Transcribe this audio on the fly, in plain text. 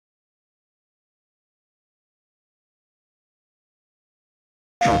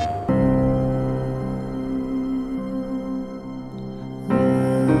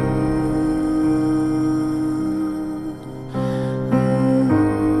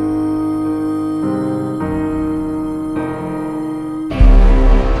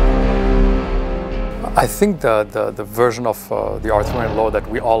I think the version of the Arthurian lore that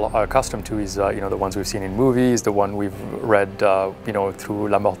we all are accustomed to is the ones we've seen in movies, the one we've read through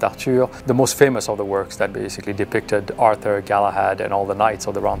La Mort d'Arthur, the most famous of the works that basically depicted Arthur, Galahad, and all the knights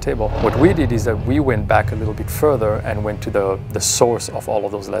of the Round Table. What we did is that we went back a little bit further and went to the source of all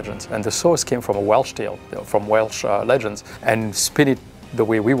of those legends, and the source came from a Welsh tale, from Welsh legends, and spin it the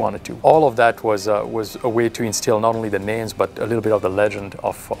way we wanted to. All of that was a way to instill not only the names but a little bit of the legend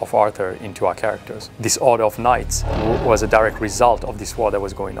of Arthur into our characters. This order of knights was a direct result of this war that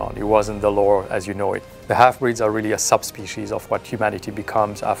was going on. It wasn't the lore as you know it. The half-breeds are really a subspecies of what humanity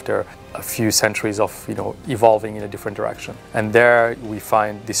becomes after a few centuries of evolving in a different direction. And there we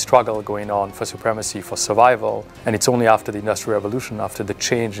find this struggle going on for supremacy, for survival, and it's only after the Industrial Revolution, after the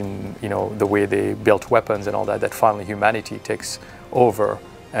change in the way they built weapons and all that, that finally humanity takes over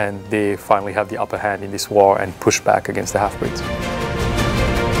and they finally have the upper hand in this war and push back against the half-breeds.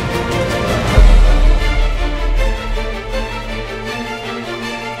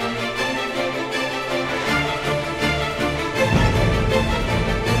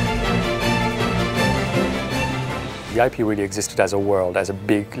 The IP really existed as a world, as a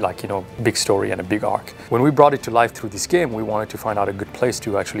big, big story and a big arc. When we brought it to life through this game, we wanted to find out a good place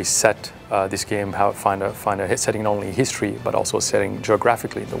to actually set this game, find a setting not only in history, but also a setting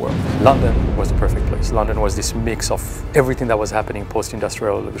geographically in the world. London was the perfect place. London was this mix of everything that was happening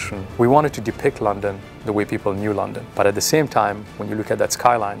post-Industrial Revolution. We wanted to depict London the way people knew London, but at the same time, when you look at that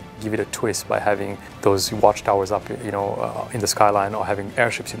skyline, give it a twist by having those watchtowers up, in the skyline, or having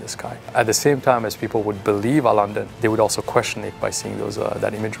airships in the sky. At the same time as people would believe our London, they would also question it by seeing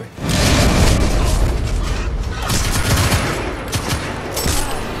that imagery.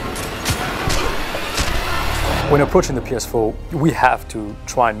 When approaching the PS4, we have to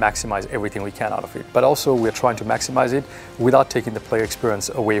try and maximize everything we can out of it, but also we're trying to maximize it without taking the player experience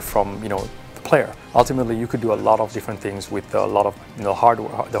away from the player. Ultimately, you could do a lot of different things with a lot of the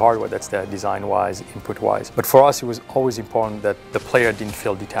hardware that's there, design-wise, input-wise. But for us, it was always important that the player didn't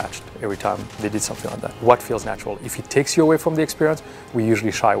feel detached every time they did something like that. What feels natural? If it takes you away from the experience, we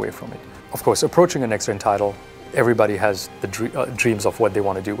usually shy away from it. Of course, approaching a next-gen title, everybody has the dreams of what they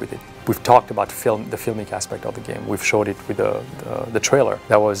want to do with it. We've talked about the filmic aspect of the game. We've showed it with the trailer.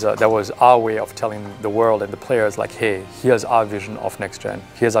 That was our way of telling the world and the players, like, hey, here's our vision of next gen.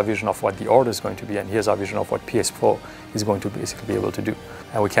 Here's our vision of what the Order is going to be, and here's our vision of what PS4 is going to basically be able to do.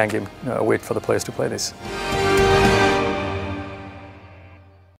 And we can't wait for the players to play this.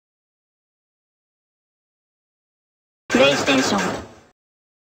 PlayStation